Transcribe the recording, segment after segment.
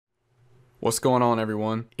What's going on,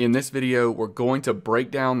 everyone? In this video, we're going to break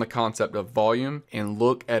down the concept of volume and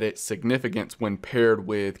look at its significance when paired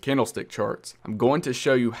with candlestick charts. I'm going to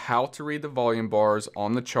show you how to read the volume bars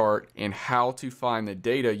on the chart and how to find the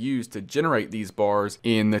data used to generate these bars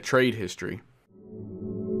in the trade history.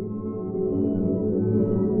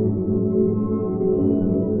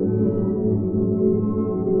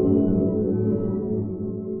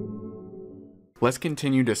 Let's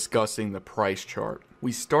continue discussing the price chart.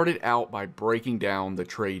 We started out by breaking down the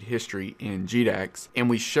trade history in GDAX, and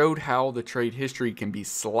we showed how the trade history can be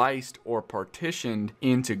sliced or partitioned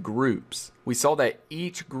into groups. We saw that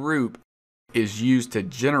each group is used to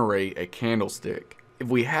generate a candlestick. If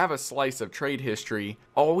we have a slice of trade history,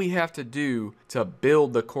 all we have to do to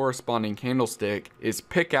build the corresponding candlestick is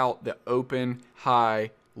pick out the open, high,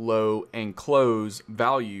 low, and close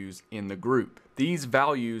values in the group. These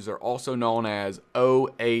values are also known as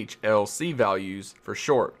OHLC values for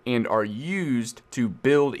short and are used to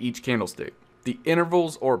build each candlestick. The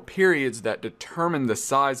intervals or periods that determine the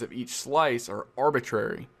size of each slice are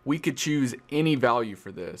arbitrary. We could choose any value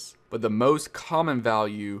for this, but the most common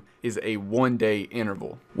value is a 1-day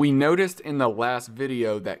interval. We noticed in the last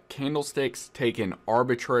video that candlesticks take an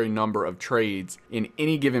arbitrary number of trades in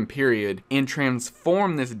any given period and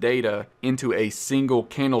transform this data into a single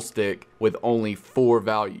candlestick with only 4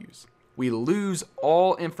 values. We lose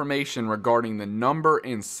all information regarding the number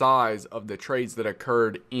and size of the trades that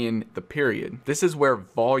occurred in the period. This is where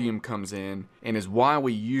volume comes in and is why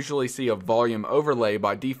we usually see a volume overlay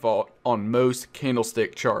by default on most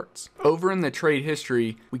candlestick charts. Over in the trade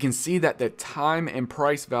history, we can see that the time and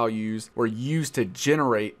price values were used to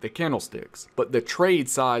generate the candlesticks, but the trade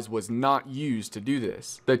size was not used to do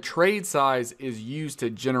this. The trade size is used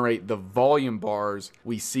to generate the volume bars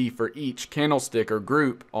we see for each candlestick or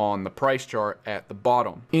group on the price chart at the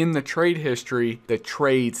bottom. In the trade history, the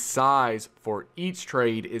trade size for each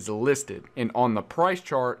trade is listed, and on the price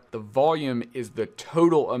chart, the volume is the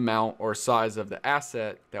total amount or size of the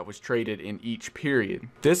asset that was traded in each period.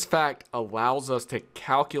 This fact allows us to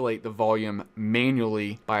calculate the volume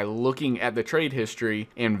manually by looking at the trade history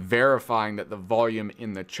and verifying that the volume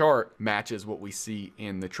in the chart matches what we see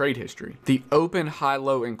in the trade history. The open, high,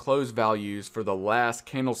 low, and close values for the last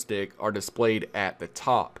candlestick are displayed at the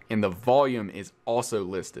top, and the volume is also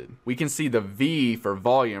listed. We can see the V for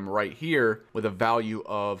volume right here with a value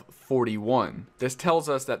of 41. This tells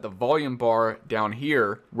us that the volume bar down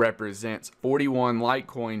here represents 41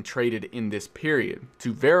 Litecoin traded in this period.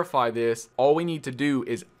 To verify this, all we need to do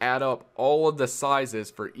is add up all of the sizes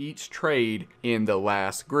for each trade in the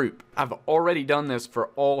last group. I've already done this for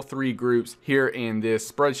all 3 groups here in this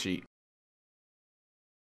spreadsheet.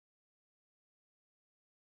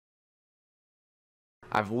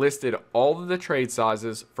 I've listed all of the trade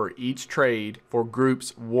sizes for each trade for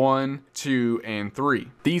groups 1, 2, and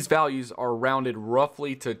 3. These values are rounded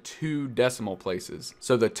roughly to 2 decimal places,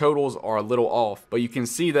 so the totals are a little off, but you can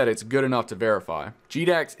see that it's good enough to verify.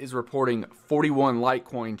 GDAX is reporting 41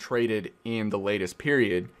 Litecoin traded in the latest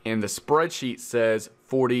period, and the spreadsheet says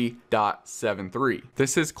 40.73.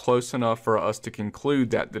 This is close enough for us to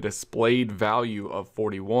conclude that the displayed value of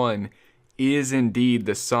 41 is indeed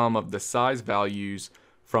the sum of the size values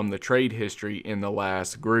from the trade history in the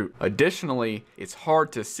last group. Additionally, it's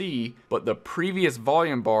hard to see, but the previous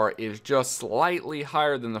volume bar is just slightly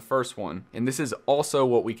higher than the first one, and this is also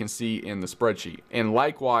what we can see in the spreadsheet. And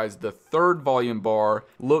likewise, the third volume bar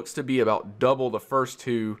looks to be about double the first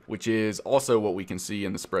 2, which is also what we can see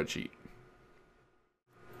in the spreadsheet.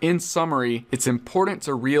 In summary, it's important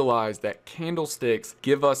to realize that candlesticks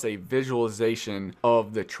give us a visualization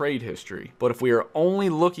of the trade history. But if we are only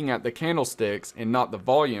looking at the candlesticks and not the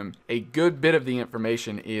volume, a good bit of the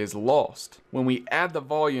information is lost. When we add the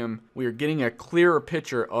volume, we are getting a clearer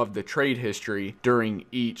picture of the trade history during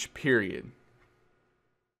each period.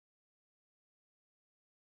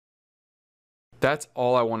 That's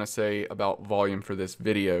all I want to say about volume for this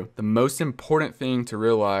video. The most important thing to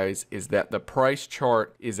realize is that the price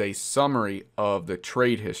chart is a summary of the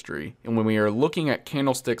trade history. And when we are looking at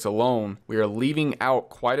candlesticks alone, we are leaving out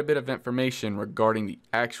quite a bit of information regarding the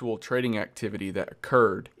actual trading activity that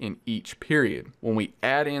occurred in each period. When we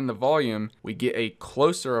add in the volume, we get a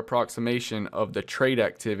closer approximation of the trade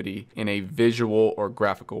activity in a visual or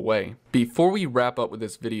graphical way. Before we wrap up with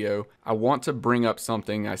this video, I want to bring up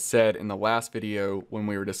something I said in the last video video when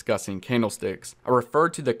we were discussing candlesticks, I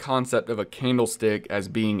referred to the concept of a candlestick as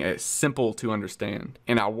being as simple to understand.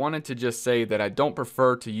 And I wanted to just say that I don't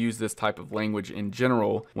prefer to use this type of language in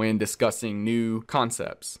general when discussing new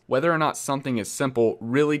concepts. Whether or not something is simple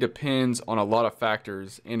really depends on a lot of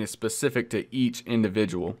factors and is specific to each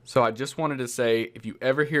individual. So I just wanted to say, if you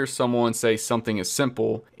ever hear someone say something is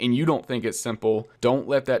simple and you don't think it's simple, don't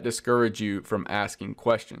let that discourage you from asking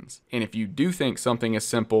questions. And if you do think something is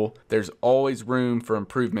simple, there's always room for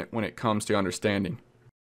improvement when it comes to understanding.